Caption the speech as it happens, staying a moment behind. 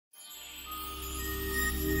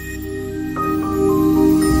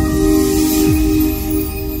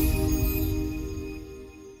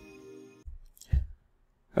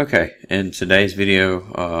Okay, in today's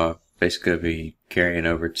video, basically I'll be carrying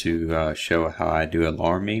over to show how I do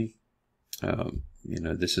alarming.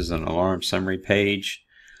 This is an alarm summary page.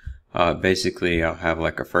 Basically, I'll have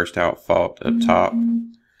like a first out fault up top,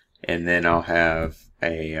 and then I'll have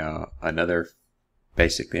a another,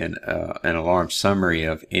 basically an alarm summary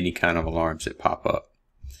of any kind of alarms that pop up.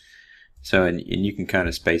 So, and you can kind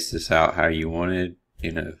of space this out how you wanted,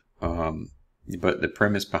 but the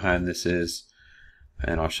premise behind this is,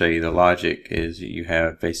 and I'll show you the logic, is you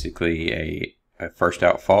have basically a first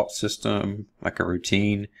out fault system, like a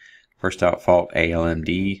routine, first out fault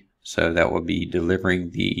ALMD. So that will be delivering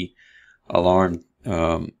the alarm,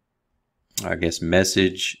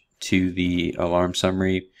 message to the alarm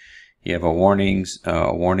summary. You have a warning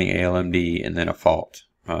ALMD, and then a fault.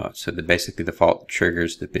 So basically the fault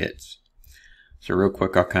triggers the bits. So real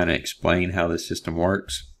quick, I'll kind of explain how the system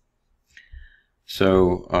works.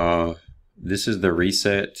 So this is the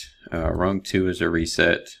reset. Rung 2 is a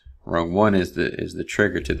reset. Rung 1 is the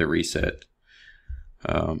trigger to the reset.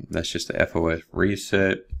 That's just the FOF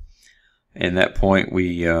reset. And that point,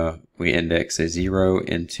 we index a 0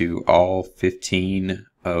 into all 15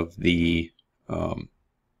 of the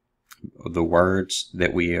words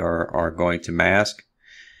that we are going to mask.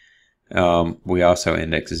 We also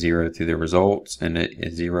index a 0 to the results, and a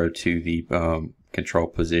 0 to the control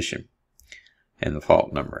position and the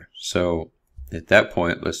fault number. So at that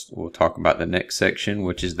point, we'll talk about the next section,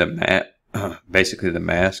 which is the basically the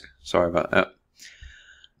mask. Sorry about that.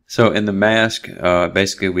 So in the mask,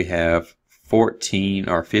 basically we have 14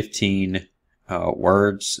 or 15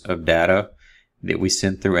 words of data that we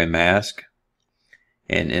send through a mask,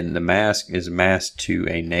 and the mask is masked to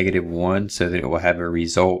a -1, so that it will have a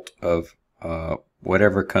result of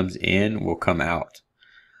whatever comes in will come out.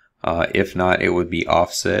 If not, it would be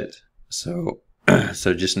offset.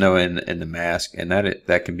 So just know in the mask, and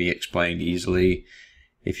that can be explained easily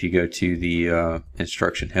if you go to the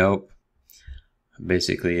instruction help.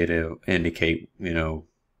 Basically, it'll indicate the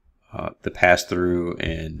pass through,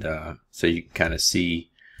 and so you can kind of see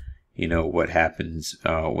what happens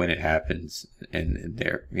when it happens, and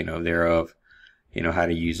thereof how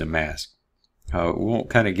to use a mask. We won't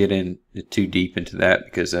kind of get in too deep into that,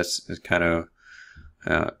 because that's kind of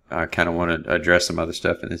I kind of want to address some other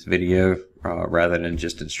stuff in this video rather than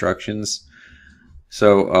just instructions.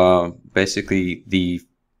 So basically,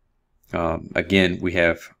 again, we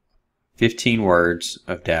have 15 words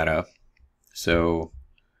of data. So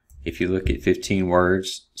if you look at 15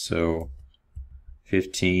 words, so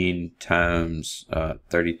 15 times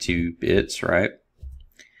 32 bits, right?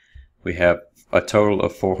 We have a total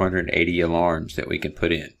of 480 alarms that we can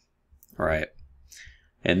put in, right?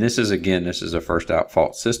 And this is a first out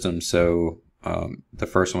fault system, so the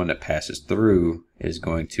first one that passes through is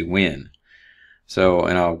going to win. So,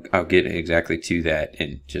 and I'll get exactly to that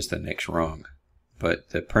in just the next rung.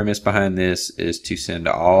 But the premise behind this is to send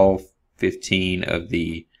all 15 of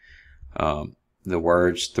the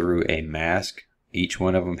words through a mask, each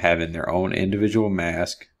one of them having their own individual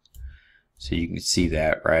mask. So you can see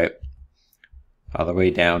that, right? All the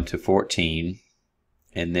way down to 14,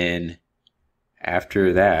 and then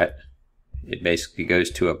after that, it basically goes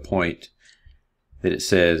to a point that it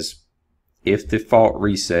says, if the fault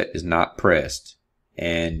reset is not pressed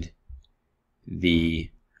and the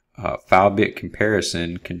file bit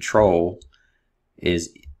comparison control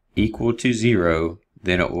is equal to 0,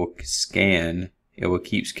 then it will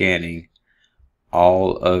keep scanning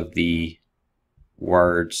all of the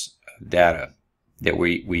words of data that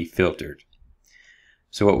we filtered.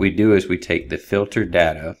 So what we do is we take the filtered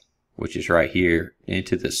data, which is right here,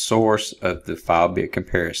 into the source of the file bit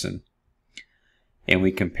comparison, and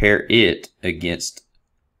we compare it against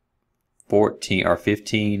 14 or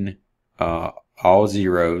 15 all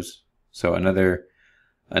zeros. So another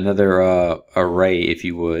array, if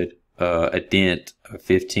you would, a dent of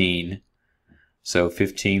 15. So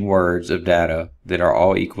 15 words of data that are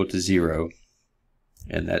all equal to 0,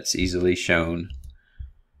 and that's easily shown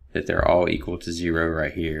that they're all equal to 0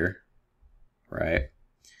 right here, right?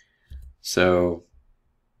 So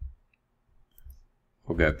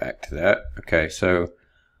we'll go back to that. Okay, so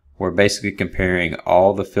we're basically comparing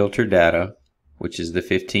all the filter data, which is the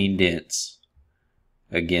 15 dents,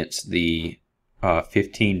 against the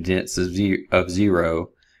 15 dents of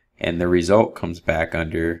 0, and the result comes back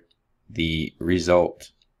under the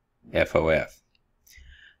result FOF.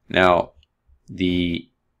 Now, the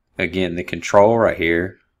control right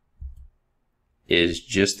here is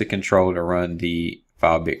just the control to run the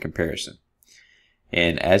file bit comparison.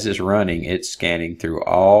 And as it's running, it's scanning through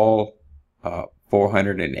all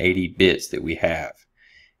 480 bits that we have.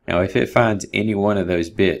 Now if it finds any one of those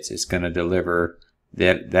bits, it's going to deliver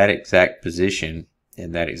that exact position,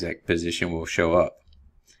 and that exact position will show up.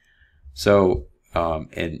 So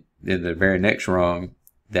and then the very next rung,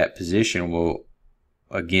 that position will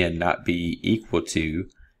again not be equal to,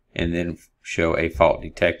 and then show a fault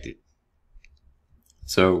detected.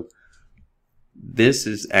 So this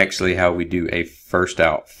is actually how we do a first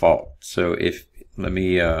out fault. So if let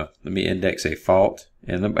me index a fault,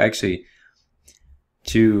 and actually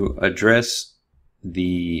to address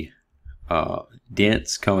the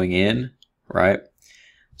dents coming in, right?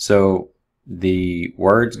 So the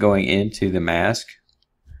words going into the mask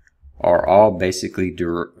are all basically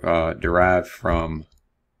derived from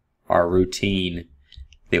our routine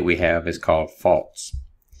that we have is called faults.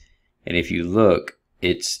 And if you look,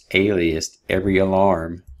 it's aliased. Every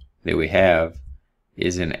alarm that we have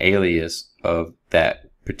is an alias of that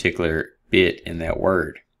particular bit in that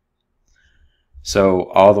word. So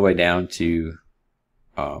all the way down to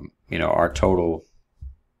our total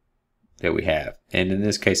that we have. And in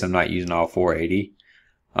this case, I'm not using all 480.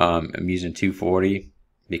 I'm using 240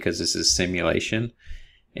 because this is simulation,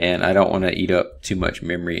 and I don't want to eat up too much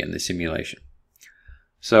memory in the simulation.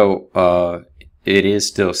 So it is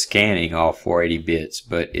still scanning all 480 bits,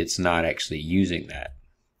 but it's not actually using that.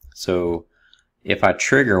 So if I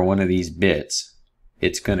trigger one of these bits,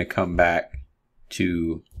 it's going to come back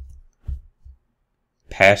to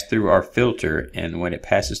pass through our filter, and when it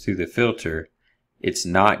passes through the filter, it's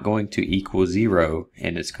not going to equal 0,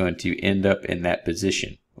 and it's going to end up in that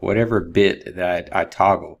position, whatever bit that I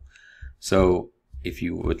toggle. So if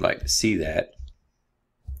you would like to see that,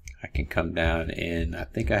 I can come down, and I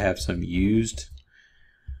think I have some used,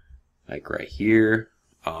 like right here.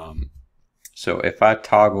 So if I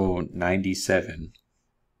toggle 97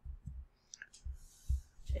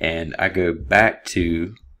 and I go back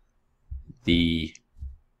to the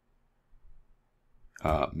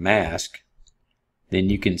mask, then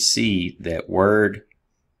you can see that word,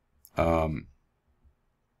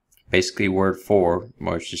 basically word 4,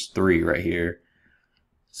 well, it's just 3 right here.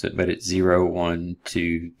 So, but it's 0, 1,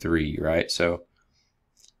 2, 3, right? So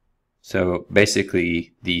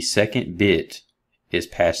basically the second bit is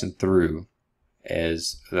passing through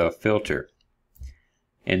as the filter,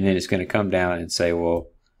 and then it's going to come down and say, well,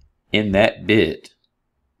 in that bit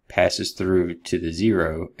passes through to the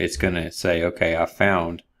 0, it's going to say, okay, I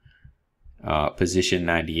found position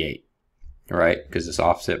 98, right? Because it's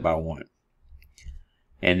offset by 1.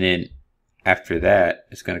 And then after that,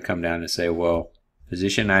 it's going to come down and say, well,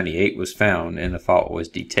 position 98 was found and the fault was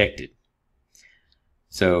detected.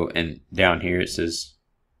 So, and down here it says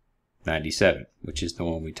 97, which is the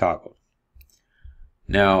one we toggled.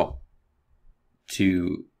 Now,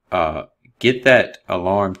 to get that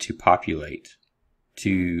alarm to populate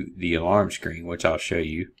to the alarm screen, which I'll show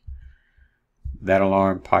you, that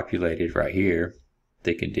alarm populated right here.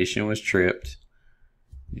 The condition was tripped.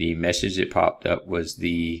 The message that popped up was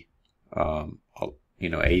the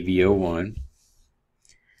AV01.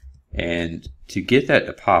 And to get that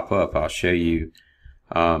to pop up, I'll show you,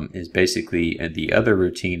 is basically the other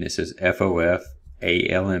routine that says FOF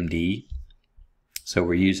ALMD. So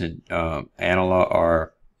we're using analog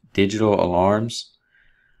or digital alarms,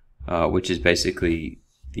 which is basically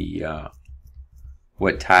the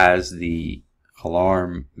what ties the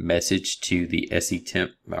alarm message to the SE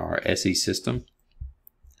temp or SE system.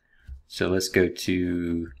 So let's go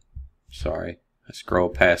to, sorry, I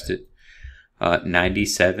scrolled past it,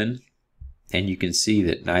 97, and you can see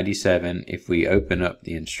that 97, if we open up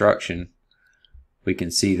the instruction, we can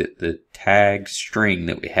see that the tag string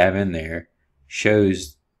that we have in there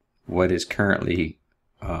shows what is currently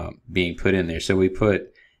being put in there. So we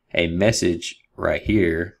put a message right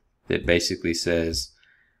here that basically says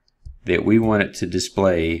that we want it to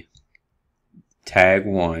display tag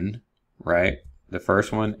 1, right? The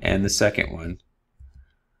first one and the second one.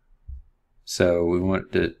 So we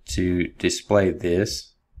want to display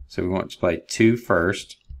this. So we want to display 2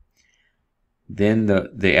 first, then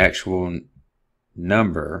the actual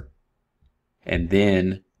number, and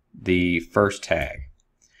then the first tag.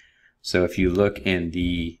 So if you look in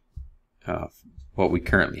the what we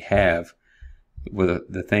currently have,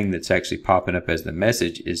 with the thing that's actually popping up as the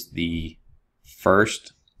message is the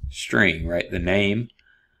first string, right? The name,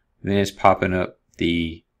 then it's popping up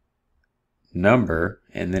the number,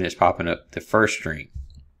 and then it's popping up the first string.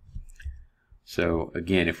 So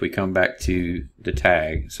again, if we come back to the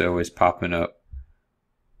tag, so it's popping up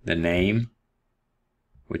the name,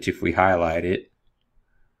 which if we highlight it,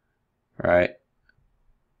 right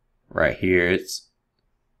here, it's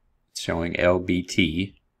showing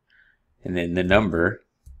LBT, and then the number,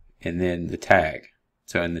 and then the tag.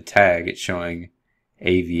 So in the tag, it's showing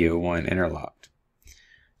AV01 interlocked.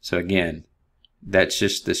 So again, that's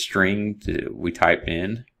just the string that we typed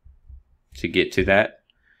in to get to that.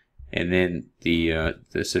 And then the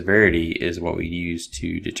severity is what we use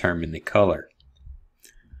to determine the color.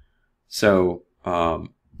 So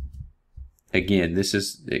again, this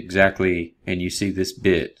is exactly, and you see this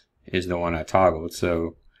bit is the one I toggled.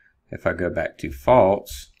 So if I go back to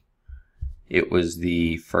faults, it was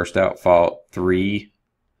the first out fault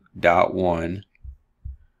 3.1.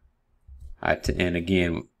 And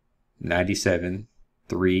again, 97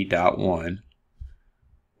 3.1.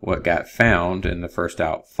 What got found in the first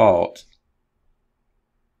out fault,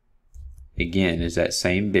 again, is that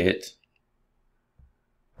same bit,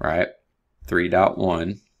 right?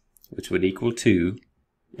 3.1, which would equal 2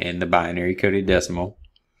 in the binary coded decimal,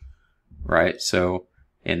 right? So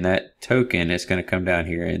in that token, it's going to come down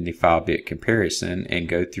here in the file bit comparison and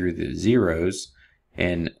go through the zeros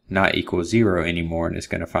and not equal 0 anymore, and it's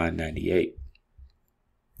going to find 98,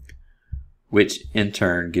 which in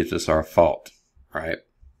turn gives us our fault, right?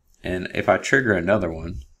 And if I trigger another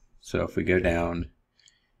one, so if we go down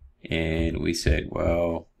and we said,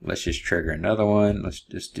 well, let's just trigger another one. Let's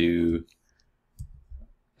just do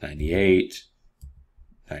 98,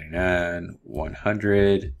 99,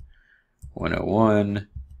 100, 101,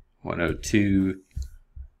 102.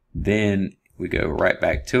 Then we go right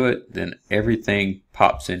back to it. Then everything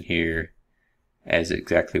pops in here as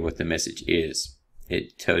exactly what the message is.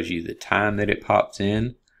 It tells you the time that it pops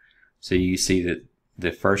in. So you see that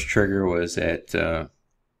the first trigger was at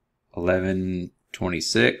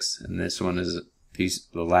 11:26, and this one is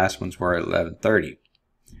the last ones were at 11:30.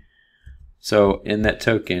 So in that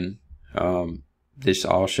token, this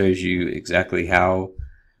all shows you exactly how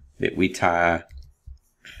that we tie,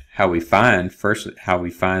 how we find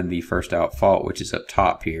the first out fault, which is up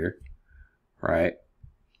top here, right?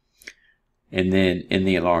 And then in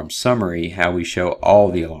the alarm summary, how we show all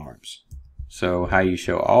the alarms. So how you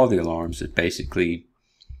show all the alarms is basically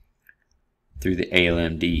through the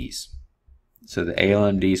ALMDs. So the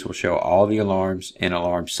ALMDs will show all the alarms in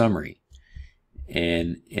alarm summary.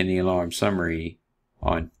 And in the alarm summary,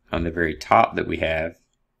 on the very top that we have,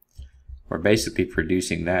 we're basically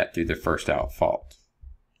producing that through the first out fault.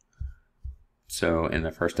 So in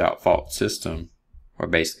the first out fault system, we're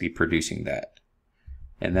basically producing that.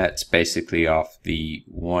 And that's basically off the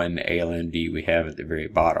one ALMD we have at the very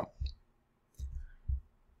bottom.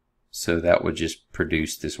 So that would just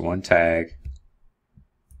produce this one tag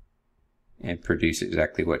and produce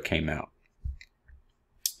exactly what came out.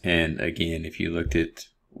 And again, if you looked at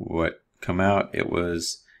what come out, it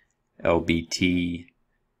was LBT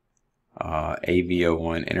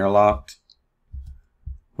AV01 interlocked,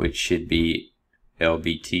 which should be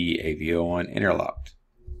LBT AV01 interlocked.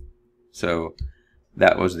 So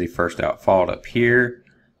that was the first out fault up here.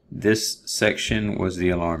 This section was the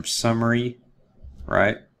alarm summary,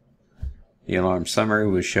 right? The alarm summary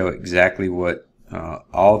would show exactly what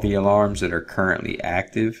all the alarms that are currently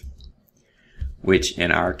active, which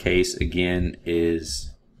in our case again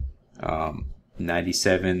is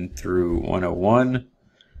 97 through 101.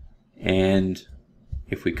 And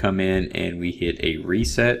if we come in and we hit a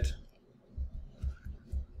reset,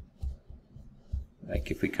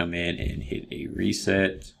 like if we come in and hit a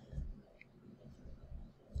reset,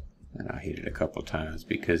 and I hit it a couple times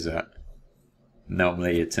because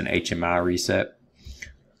normally it's an HMI reset,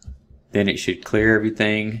 then it should clear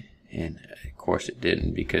everything. And of course it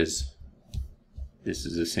didn't, because this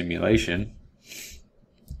is a simulation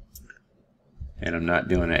and I'm not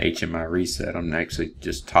doing an HMI reset. I'm actually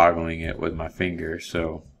just toggling it with my finger,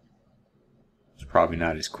 so it's probably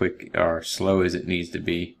not as quick or slow as it needs to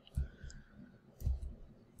be.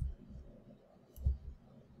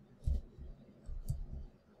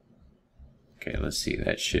 Okay, let's see,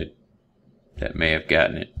 that may have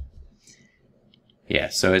gotten it. Yeah,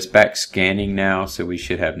 so it's back scanning now, so we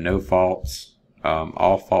should have no faults.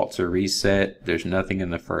 All faults are reset. There's nothing in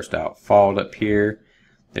the first out fault up here.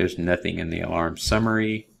 There's nothing in the alarm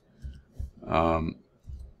summary. And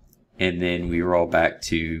then we roll back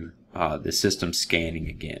to the system scanning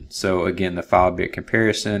again. So again, the file bit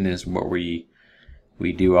comparison is what we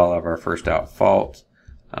do all of our first out fault.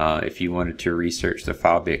 If you wanted to research the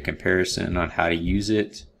file bit comparison on how to use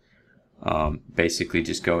it, basically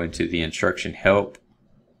just go into the instruction help.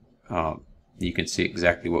 You can see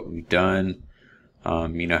exactly what we've done.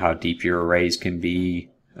 You know how deep your arrays can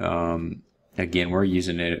be. Again, we're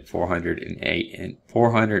using it at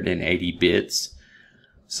 480 bits.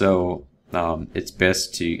 So it's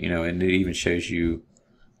best to, and it even shows you,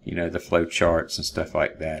 the flow charts and stuff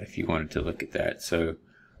like that if you wanted to look at that. So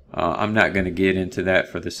I'm not going to get into that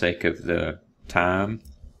for the sake of the time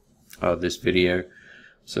of this video.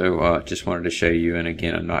 So just wanted to show you, and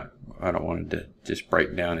again, I don't want to just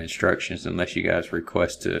break down instructions unless you guys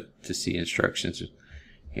request to see instructions,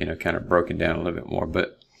 you know, kind of broken down a little bit more.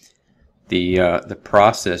 But the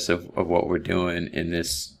process of what we're doing in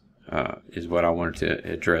this is what I wanted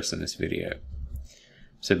to address in this video.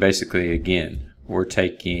 So basically, again,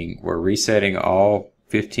 we're resetting all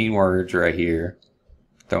 15 words right here,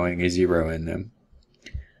 throwing a 0 in them,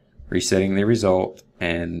 resetting the result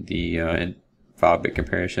and the 5-bit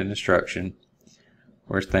comparison instruction.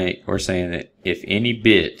 We're saying that if any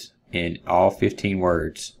bit in all 15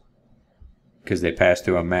 words, because they pass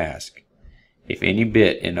through a mask, if any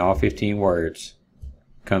bit in all 15 words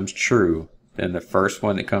comes true, then the first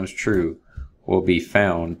one that comes true will be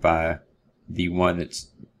found by the one that's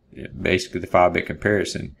basically the 5-bit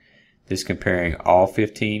comparison. This comparing all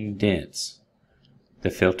 15 dents, the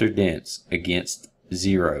filtered dents, against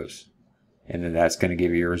zeros, and then that's going to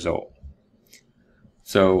give you a result.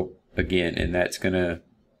 So again, and that's going to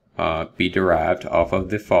be derived off of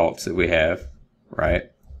the faults that we have,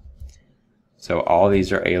 right? So all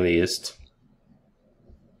these are aliased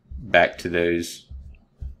back to those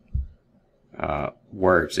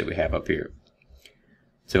words that we have up here.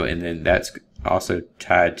 So, and then that's also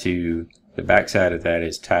tied to the backside of that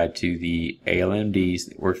is tied to the ALMDs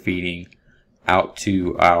that we're feeding out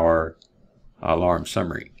to our alarm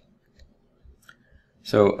summary.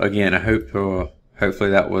 So again, I hope hopefully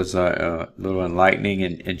that was a little enlightening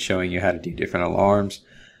and showing you how to do different alarms.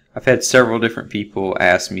 I've had several different people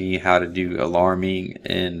ask me how to do alarming,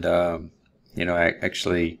 and you know,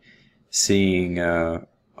 actually seeing a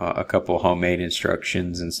couple homemade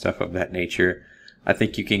instructions and stuff of that nature. I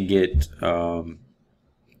think you can get I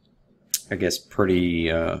guess pretty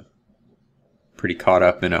caught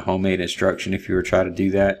up in a homemade instruction if you were trying to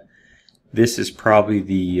do that. This is probably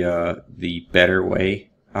the better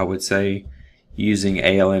way, I would say, using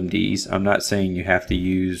ALMDs. I'm not saying you have to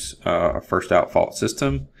use a first out fault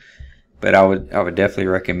system, but I would definitely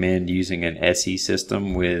recommend using an SE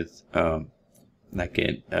system with like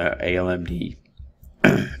an ALMD,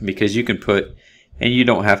 because you can put, and you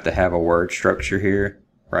don't have to have a word structure here,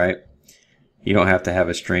 right? You don't have to have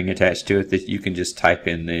a string attached to it. That you can just type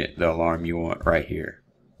in the alarm you want right here,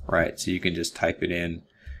 right? So you can just type it in,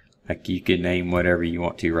 like you can name whatever you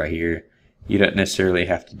want to right here. You don't necessarily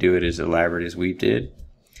have to do it as elaborate as we did,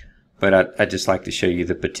 but I just like to show you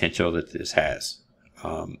the potential that this has,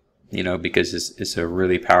 you know, because it's a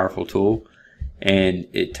really powerful tool, and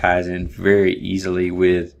it ties in very easily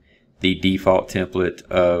with the default template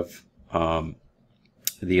of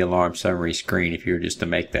the alarm summary screen if you were just to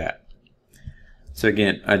make that. So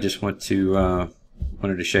again, I just wanted to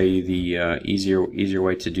show you the easier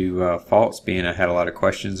way to do faults, being I had a lot of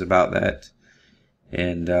questions about that,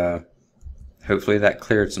 and hopefully that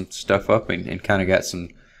cleared some stuff up and kind of got some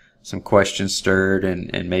questions stirred,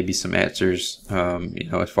 and maybe some answers, you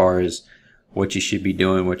know, as far as what you should be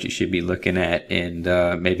doing, what you should be looking at, and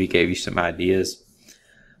maybe gave you some ideas.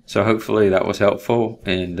 So hopefully that was helpful,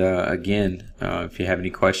 and again, if you have any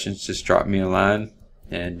questions, just drop me a line,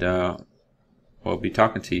 and we'll be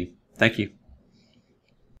talking to you. Thank you.